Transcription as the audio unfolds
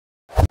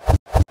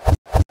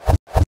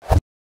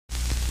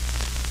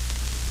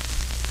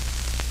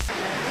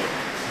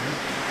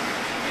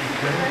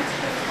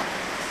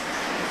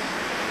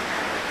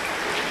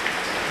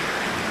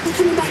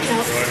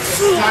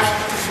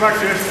Smash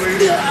this,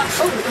 please. Yeah.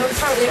 Oh, no,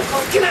 apparently I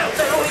can't get out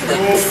now either.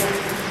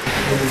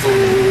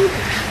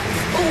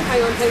 Oh,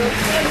 hang on. I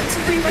need to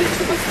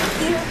re-register my foot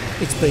here.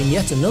 It's been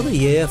yet another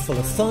year full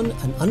of fun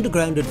and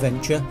underground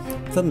adventure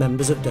for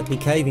members of Dudley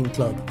Caving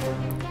Club.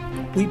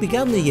 We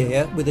began the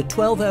year with a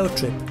 12-hour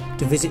trip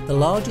to visit the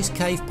largest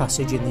cave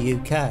passage in the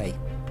UK.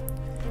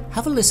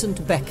 Have a listen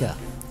to Becca.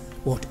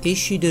 What is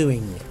she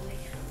doing?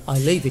 I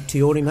leave it to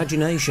your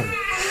imagination.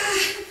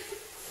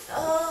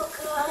 Oh,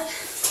 God.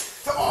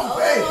 Come on,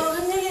 babe. Oh,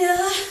 I'm nearly there.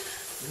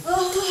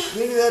 Oh,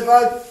 Nearly there,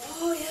 babe.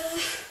 oh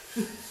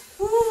yeah.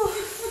 Oh.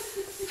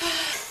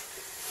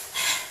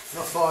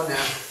 Not far now.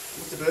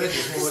 What's the bird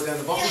is all the way down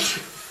the bottom?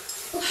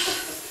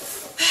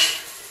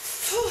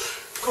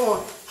 Come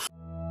on.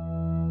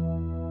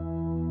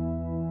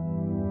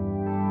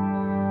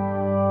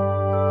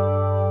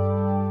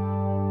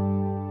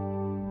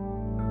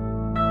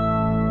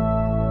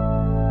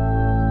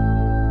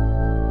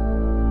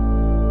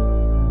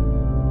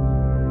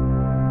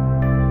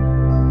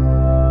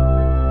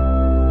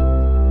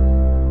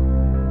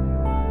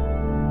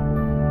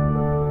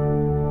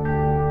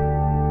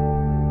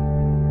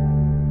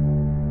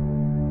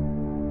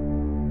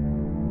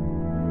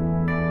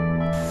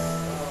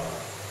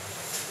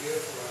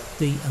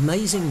 The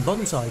amazing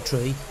bonsai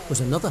tree was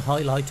another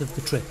highlight of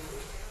the trip.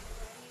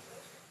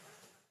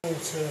 To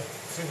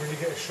see when you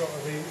get a shot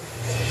of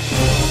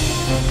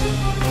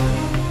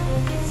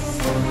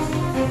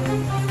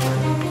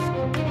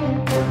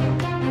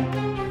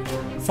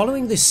the...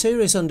 Following this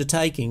serious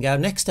undertaking, our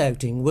next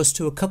outing was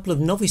to a couple of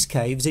novice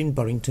caves in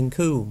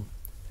Burrington-Combe.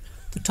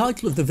 The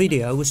title of the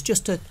video was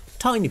just a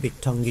tiny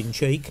bit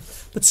tongue-in-cheek,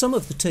 but some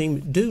of the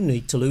team do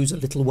need to lose a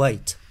little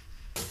weight.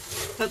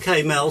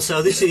 Okay, Mel,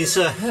 so this is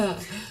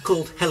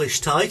called Hellish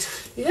Tight.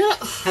 Yeah.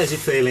 How's it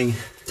feeling?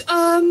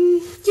 Yeah, a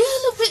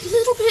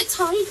little bit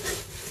tight.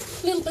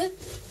 A little bit.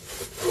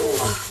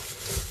 Oh.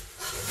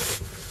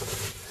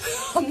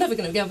 I'm never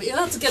going to be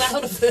able to get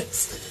out of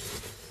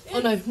this. Oh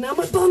no, now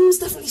my bum's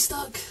definitely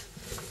stuck.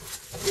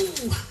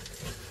 Ooh.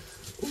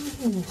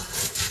 Ooh.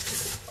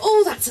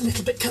 Oh, that's a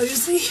little bit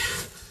cosy.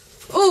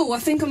 Oh, I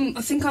think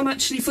I'm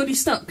actually fully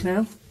stuck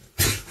now.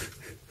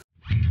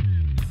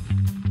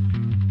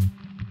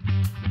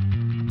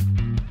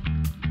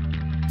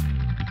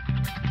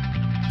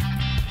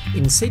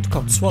 In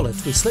Sidcot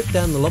Swallet, we slipped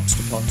down the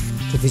lobster pot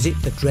to visit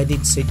the dreaded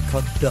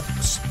Sidcot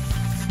ducks.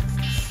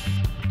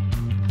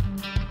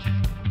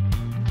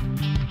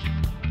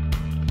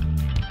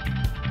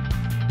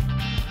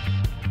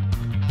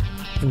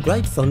 And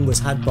great fun was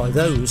had by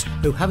those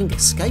who, having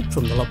escaped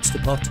from the lobster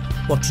pot,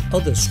 watched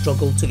others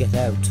struggle to get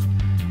out.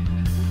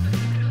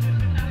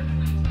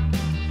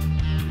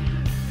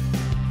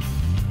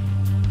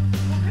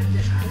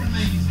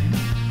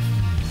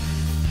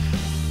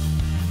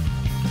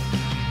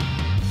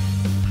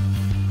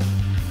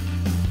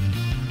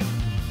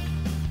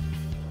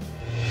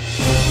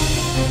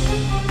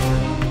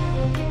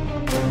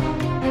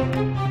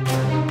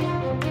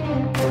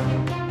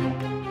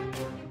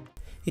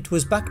 It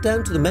was back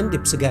down to the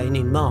Mendips again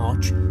in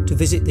March to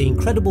visit the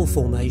incredible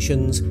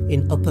formations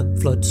in Upper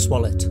Flood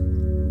Swallet.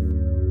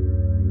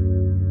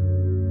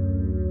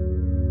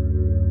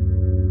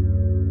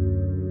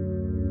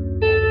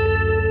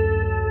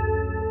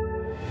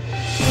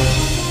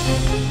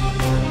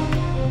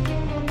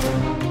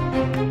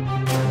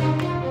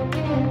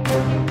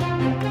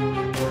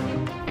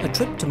 A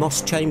trip to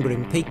Moss Chamber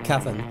in Peak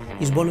Cavern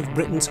is one of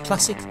Britain's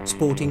classic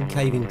sporting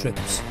caving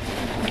trips.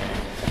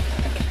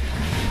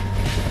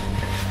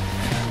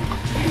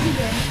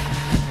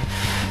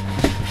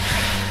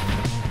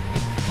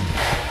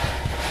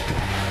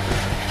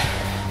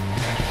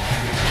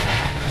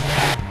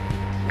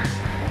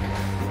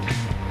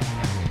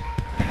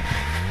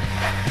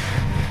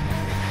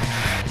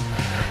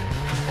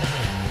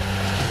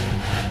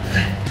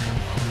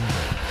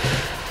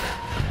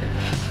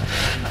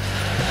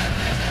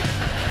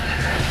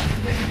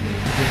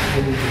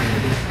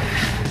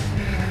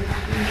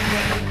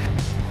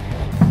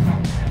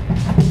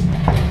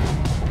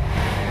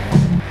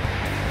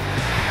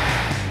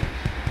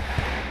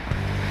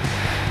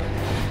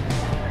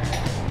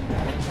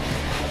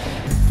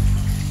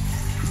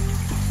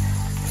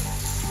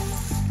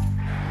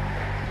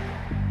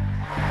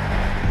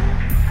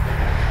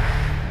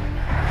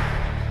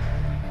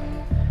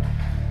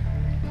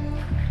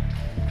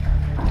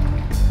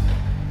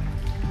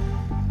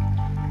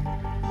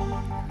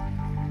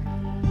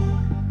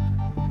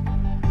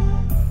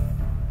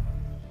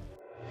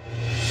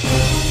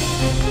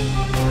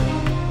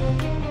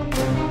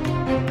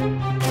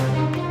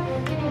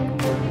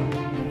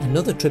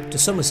 Another trip to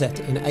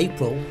Somerset in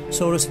April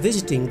saw us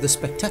visiting the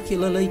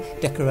spectacularly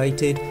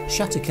decorated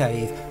Shatter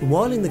Cave, and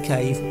while in the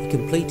cave we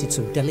completed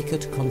some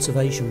delicate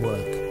conservation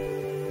work.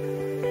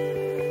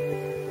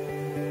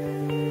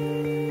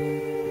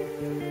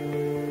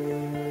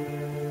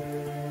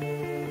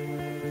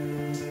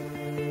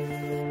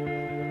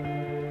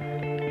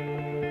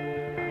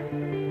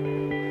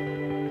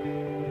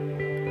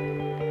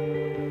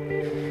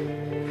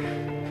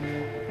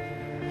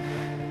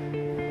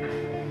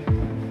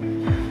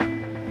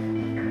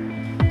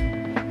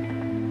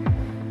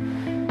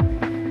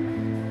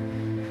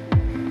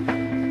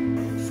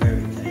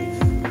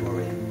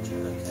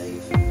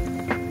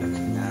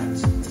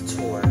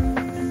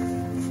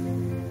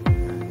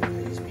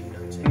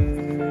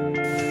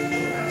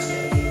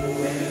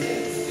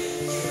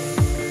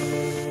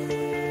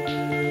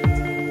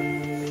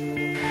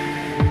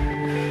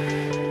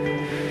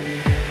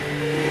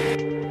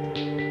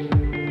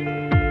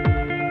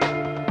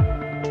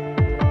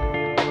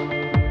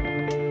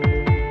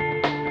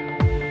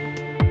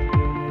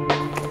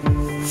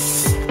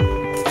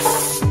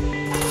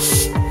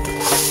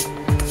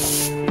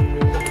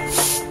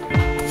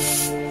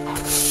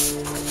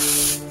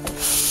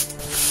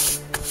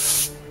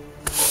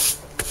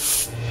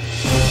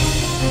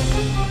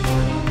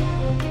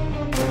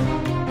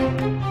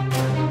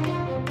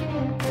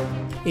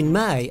 In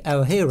May,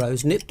 our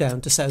heroes nipped down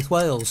to South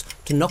Wales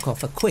to knock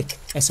off a quick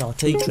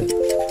SRT trip.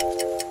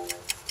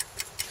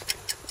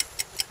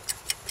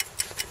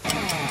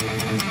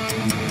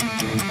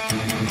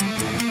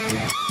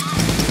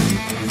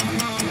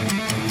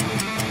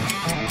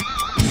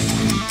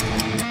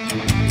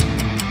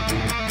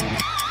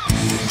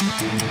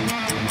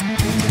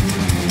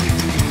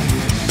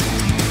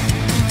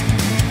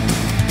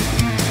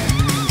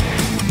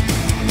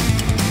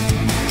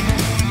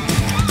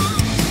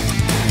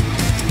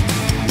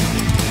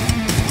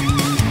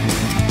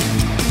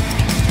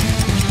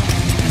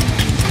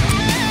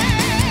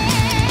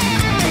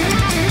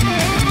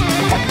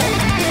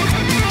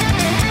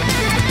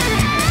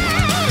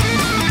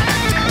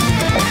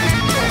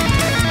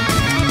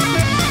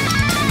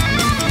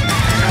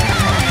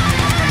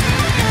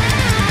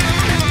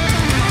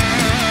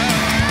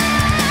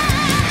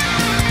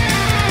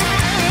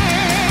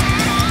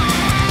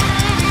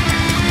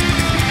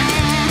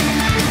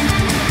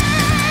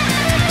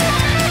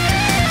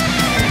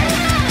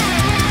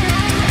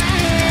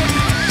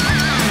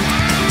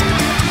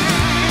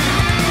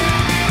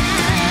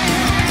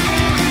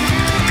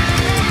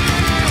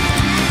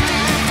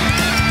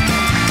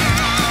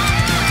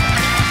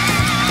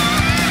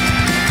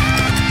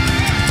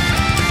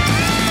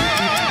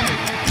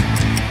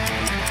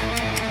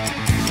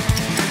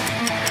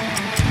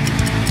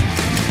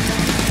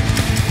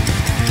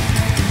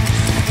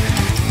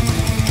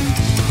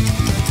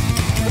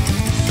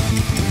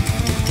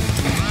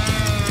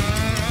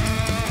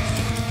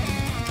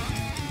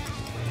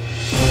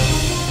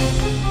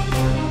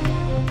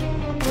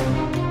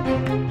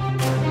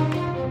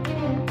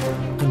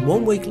 And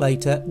 1 week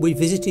later we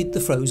visited the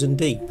Frozen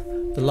Deep,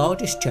 the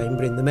largest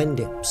chamber in the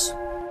Mendips.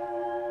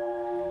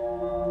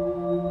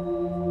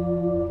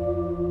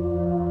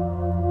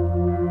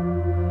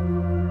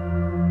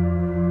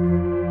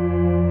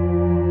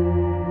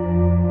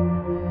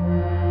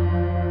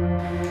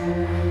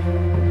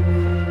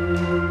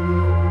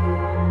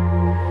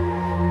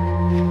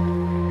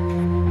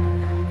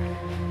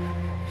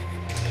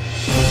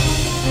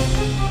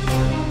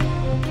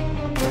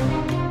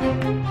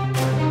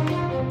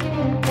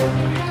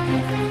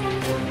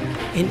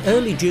 In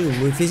early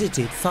June we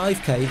visited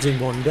 5 caves in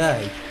one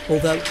day,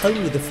 although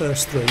only the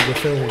first 3 were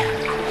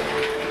filmed.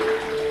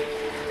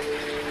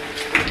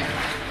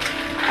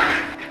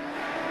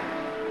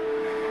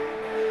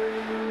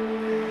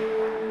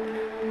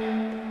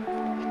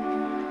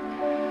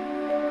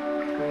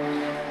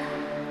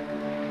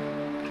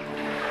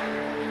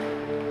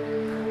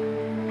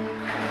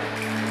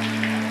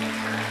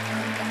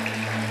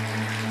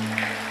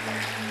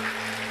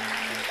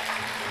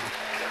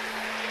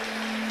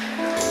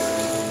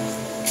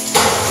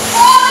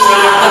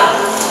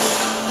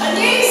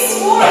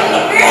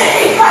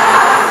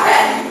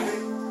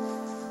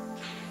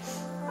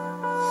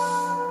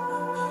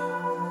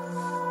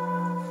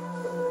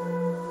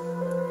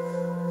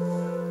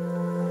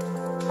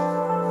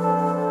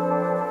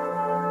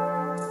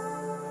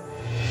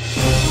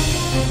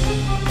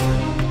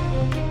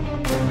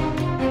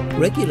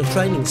 Regular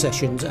training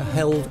sessions are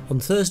held on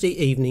Thursday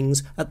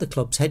evenings at the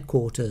club's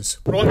headquarters.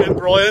 Right then,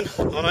 Brian,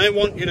 and I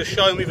want you to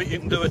show me that you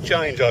can do a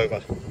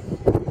changeover.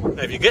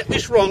 Now if you get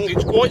this wrong,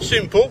 it's quite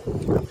simple,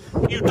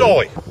 you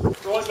die.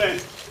 Right then,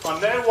 I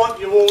now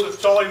want you all to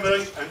tie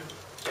me an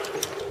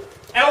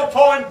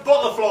alpine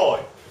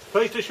butterfly.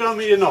 Peter, show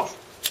me your knot.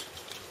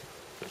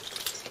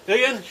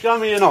 Ian, show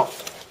me your knot.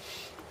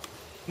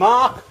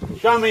 Mark,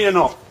 show me your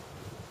knot.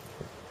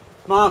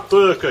 Mark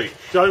Burkey,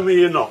 show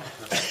me your knot.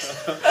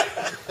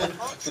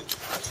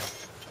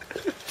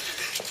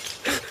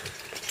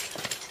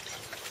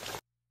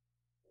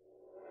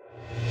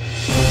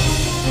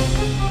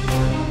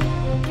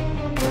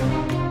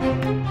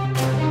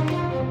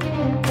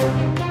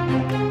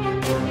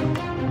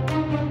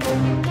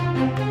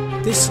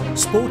 This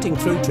sporting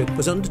through trip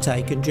was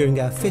undertaken during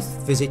our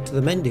 5th visit to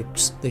the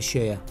Mendips this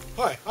year.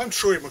 Hi, I'm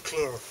Troy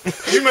McClure.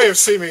 You may have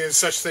seen me in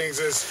such things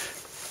as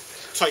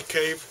Tight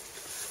Cave,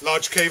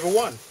 Large Cave of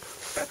 1,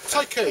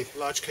 Tight Cave,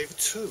 Large Cave of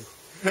 2,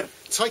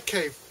 Tight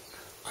Cave,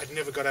 I'd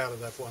never got out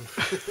of that one.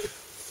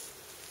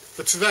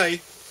 But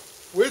today,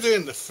 we're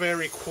doing the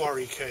Fairy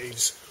Quarry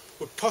Caves,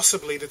 with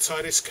possibly the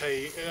tightest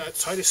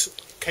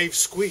cave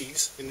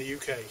squeeze in the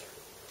UK.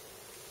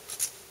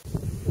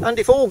 And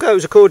if all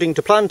goes according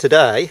to plan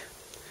today,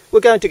 we're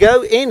going to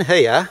go in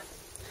here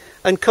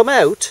and come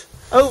out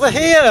over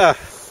here.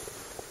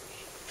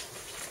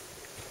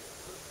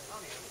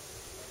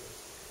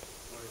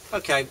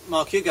 Okay,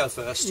 Mark, you go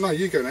first. No,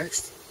 you go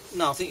next.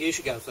 No, I think you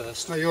should go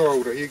first. No, you're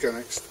older, you go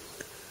next.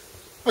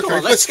 Okay, Come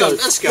on, let's go.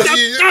 Let's go.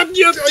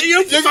 You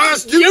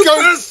first! You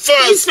go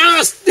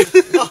first!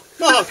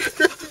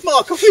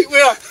 Mark, I think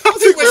we're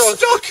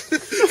stuck.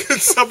 Can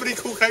somebody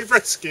call Cave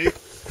Rescue?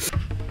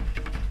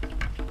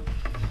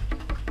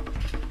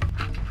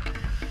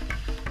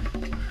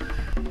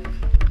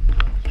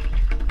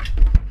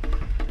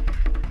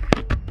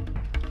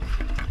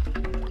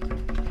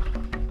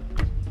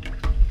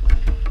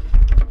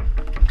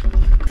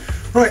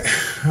 Right,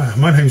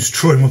 my name's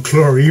Troy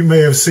McClure. You may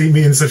have seen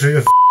me in such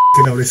a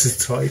You know this is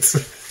tight.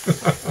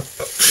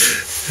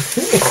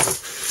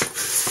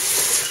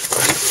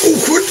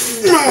 Awkward.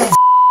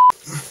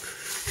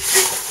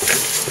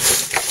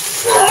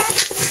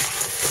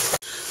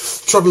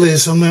 Trouble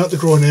is, I'm now at the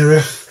groin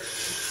area,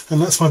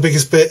 and that's my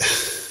biggest bit.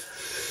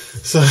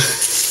 So.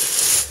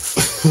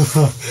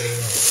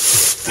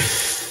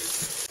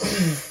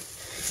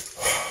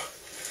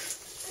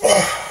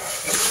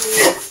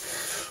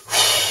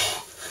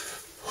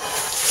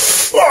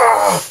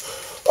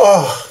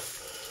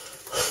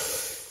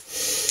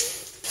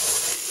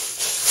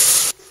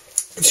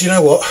 Do you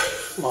know what?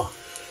 What?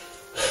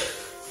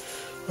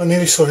 I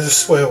nearly saw it as a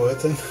swear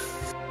word then.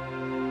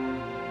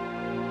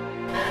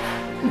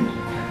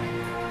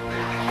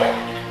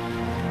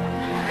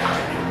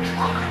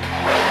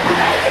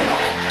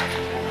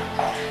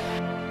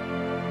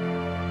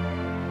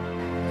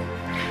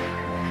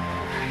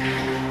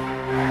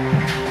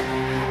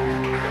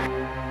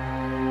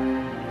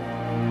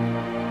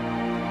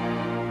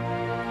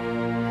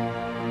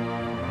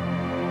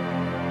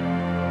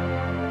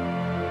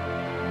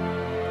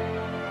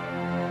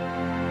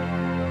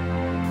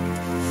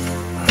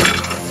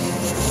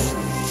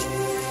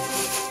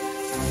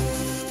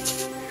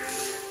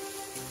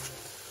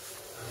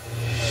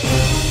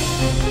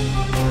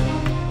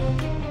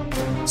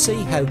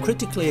 See how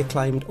critically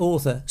acclaimed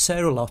author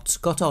Sarah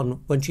Lotz got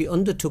on when she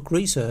undertook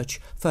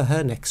research for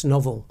her next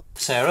novel.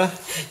 Sarah?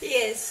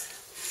 Yes.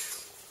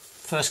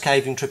 First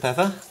caving trip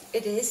ever?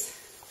 It is.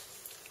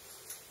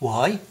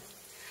 Why?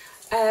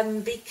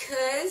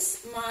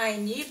 Because my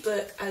new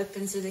book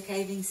opens with a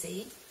caving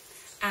scene,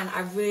 and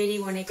I really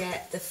want to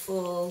get the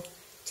full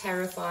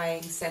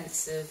terrifying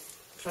sense of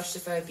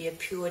claustrophobia,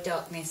 pure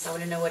darkness. I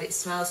want to know what it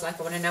smells like,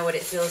 I want to know what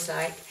it feels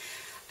like.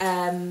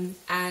 And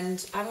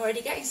I'm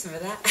already getting some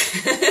of that.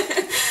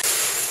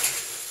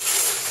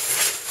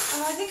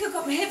 Oh, I think I've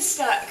got my hip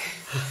stuck.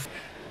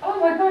 Oh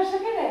my gosh,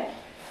 look at it.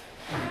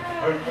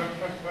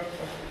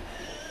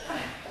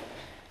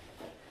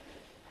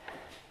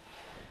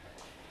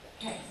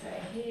 Okay, so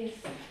here's...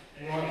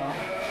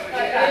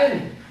 Like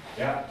that.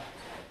 Yeah.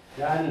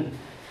 Done.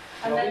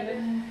 And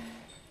then...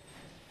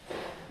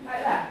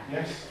 Like that.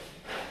 Yes.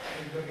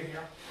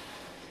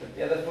 Put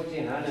the other foot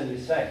in hand and you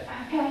say.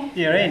 Okay.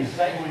 You're in.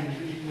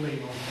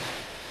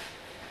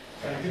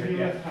 Give me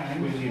your left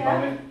hand.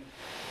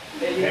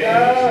 There you go.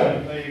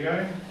 There you go.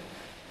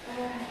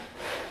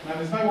 Now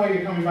there's no way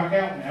you're coming back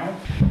out now.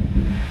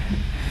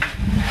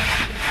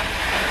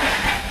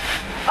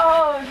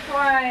 Oh,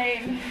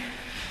 fine.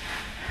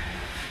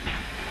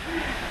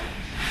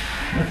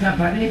 What's up,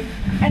 buddy?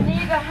 I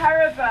need a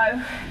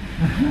Haribo.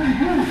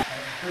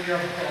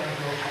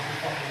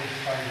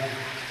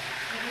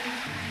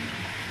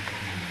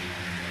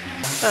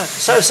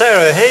 So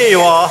Sarah, here you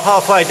are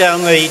halfway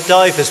down the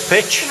diver's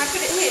pitch. Can I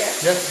put it here?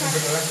 Yep, you can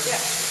put it there. Yeah.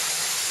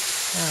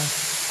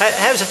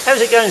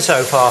 How's it going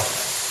so far?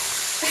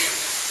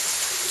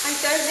 I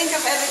don't think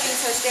I've ever been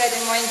so scared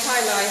in my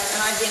entire life, and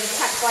I've been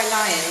attacked by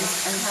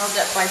lions and held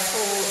up by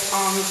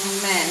 4 armed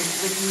men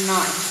with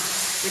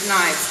knives, and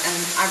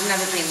I've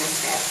never been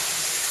this scared.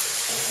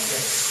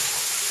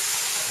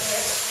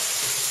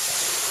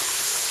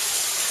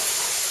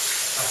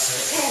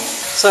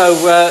 So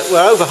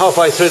we're over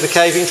halfway through the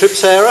caving trip,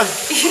 Sarah.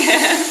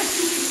 Yeah.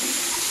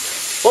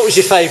 What was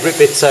your favourite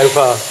bit so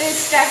far?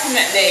 This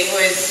definitely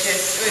was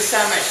so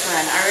much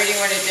fun. I really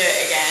want to do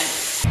it again.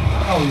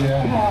 Oh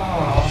yeah.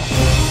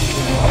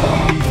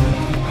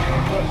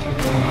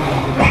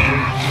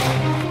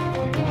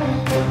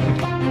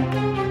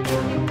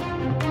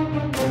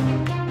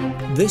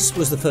 This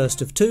was the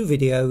first of 2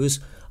 videos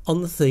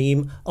on the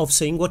theme of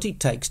seeing what it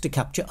takes to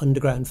capture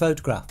underground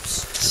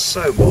photographs.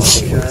 So, Mark,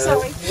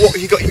 what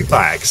have you got in your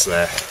bags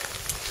there?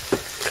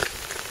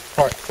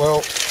 Right,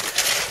 well,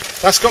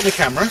 that's got my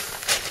camera.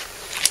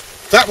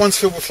 That one's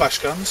filled with flash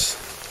guns.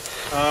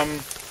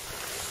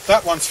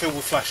 That one's filled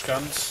with flash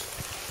guns.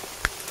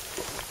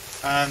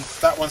 And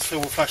that one's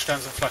filled with flash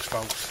guns and flash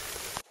bulbs.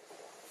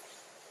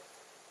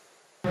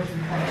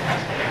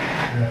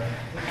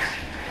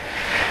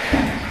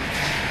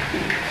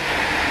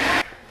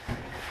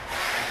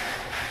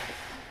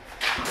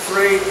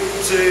 Three,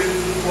 two,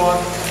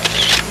 one.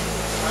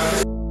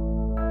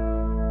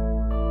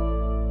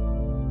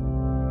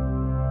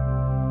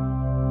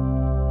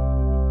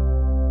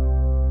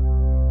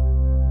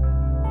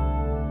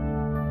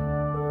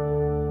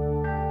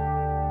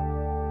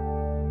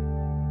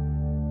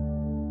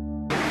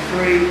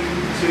 Three,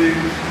 two,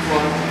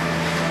 one.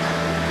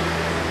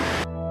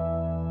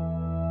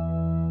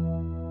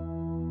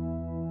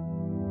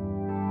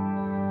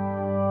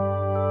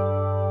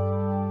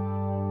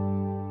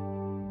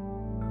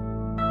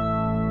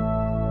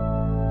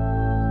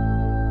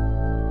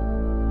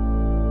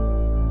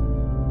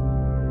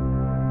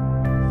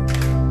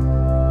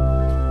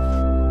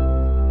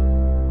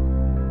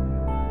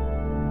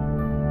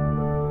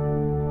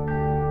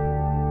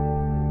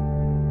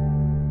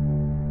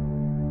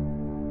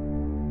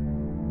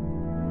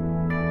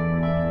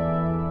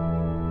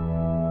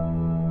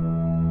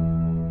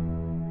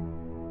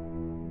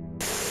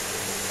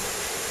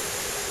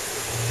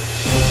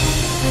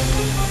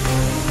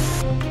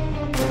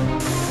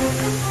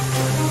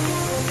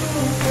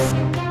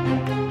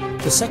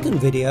 The second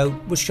video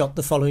was shot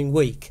the following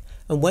week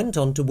and went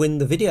on to win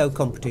the video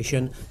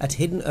competition at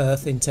Hidden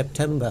Earth in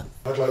September.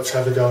 I'd like to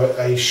have a go at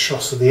a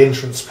shot of the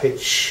entrance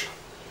pitch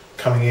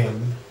coming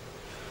in,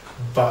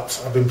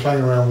 but I've been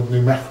playing around with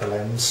new macro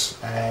lens,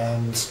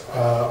 and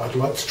I'd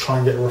like to try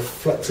and get a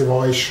reflective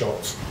eye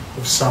shot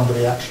of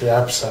somebody actually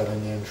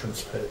abseiling the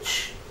entrance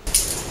pitch.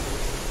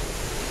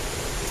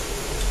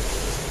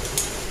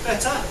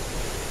 Better?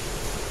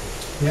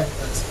 Yep,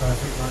 that's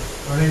perfect.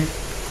 Right. Ready?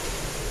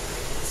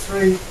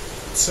 3,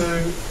 2,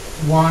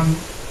 1.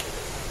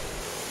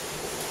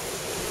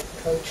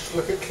 Okay, just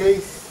look at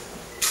Keith.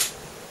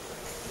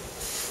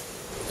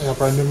 Yeah,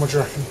 Brendan, what do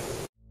you reckon?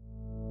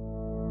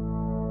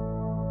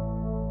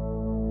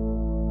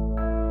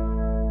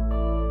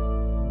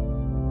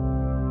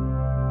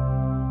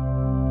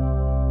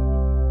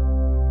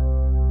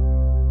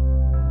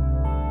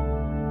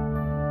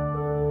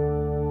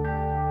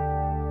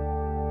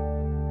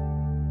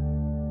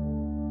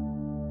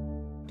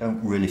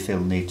 Don't really feel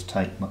the need to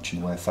take much in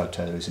the way of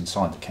photos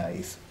inside the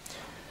cave.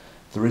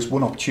 There is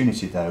one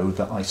opportunity though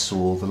that I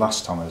saw the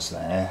last time I was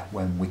there,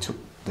 when we took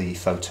the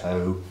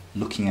photo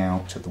looking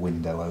out of the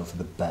window over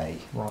the bay.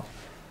 Right.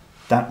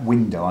 That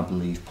window, I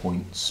believe,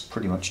 points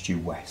pretty much due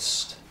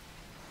west,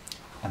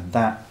 and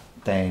that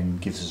then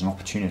gives us an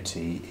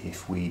opportunity,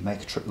 if we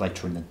make a trip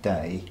later in the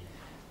day,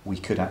 we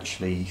could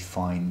actually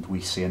find we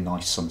see a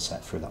nice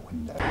sunset through that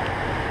window.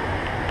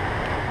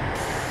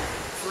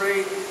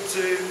 3,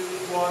 2,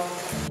 1.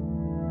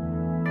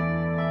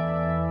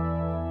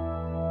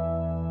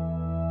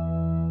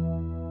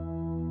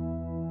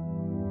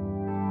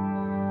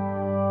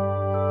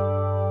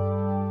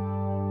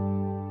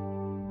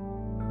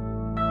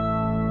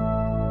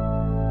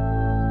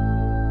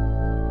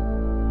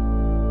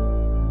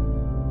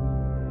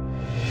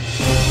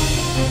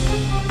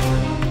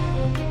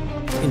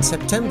 In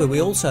September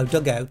we also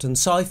dug out and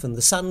siphoned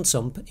the sand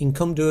sump in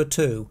Cumdua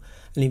 2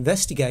 and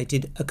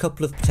investigated a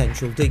couple of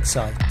potential dig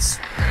sites.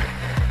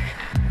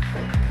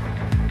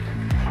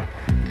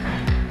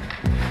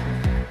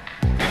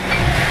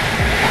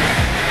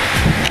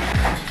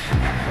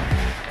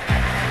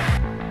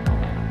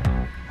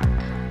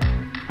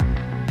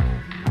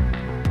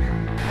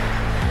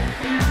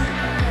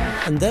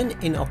 And then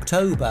in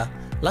October,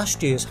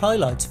 last year's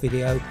highlights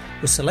video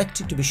was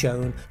selected to be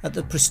shown at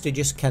the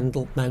prestigious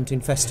Kendal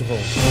Mountain Festival.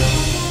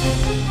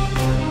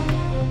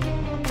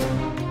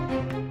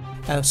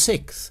 Our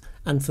sixth,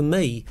 and for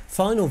me,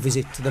 final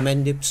visit to the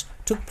Mendips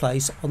took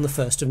place on the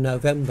 1st of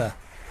November.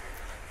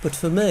 But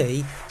for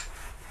me,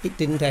 it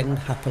didn't end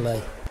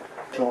happily.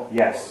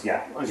 Yes,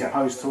 yeah. As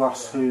opposed to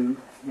us who,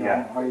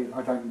 Yeah.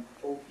 I don't...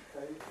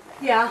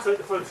 Yeah. Take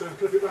the photo and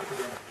clip it back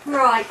again.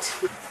 Right.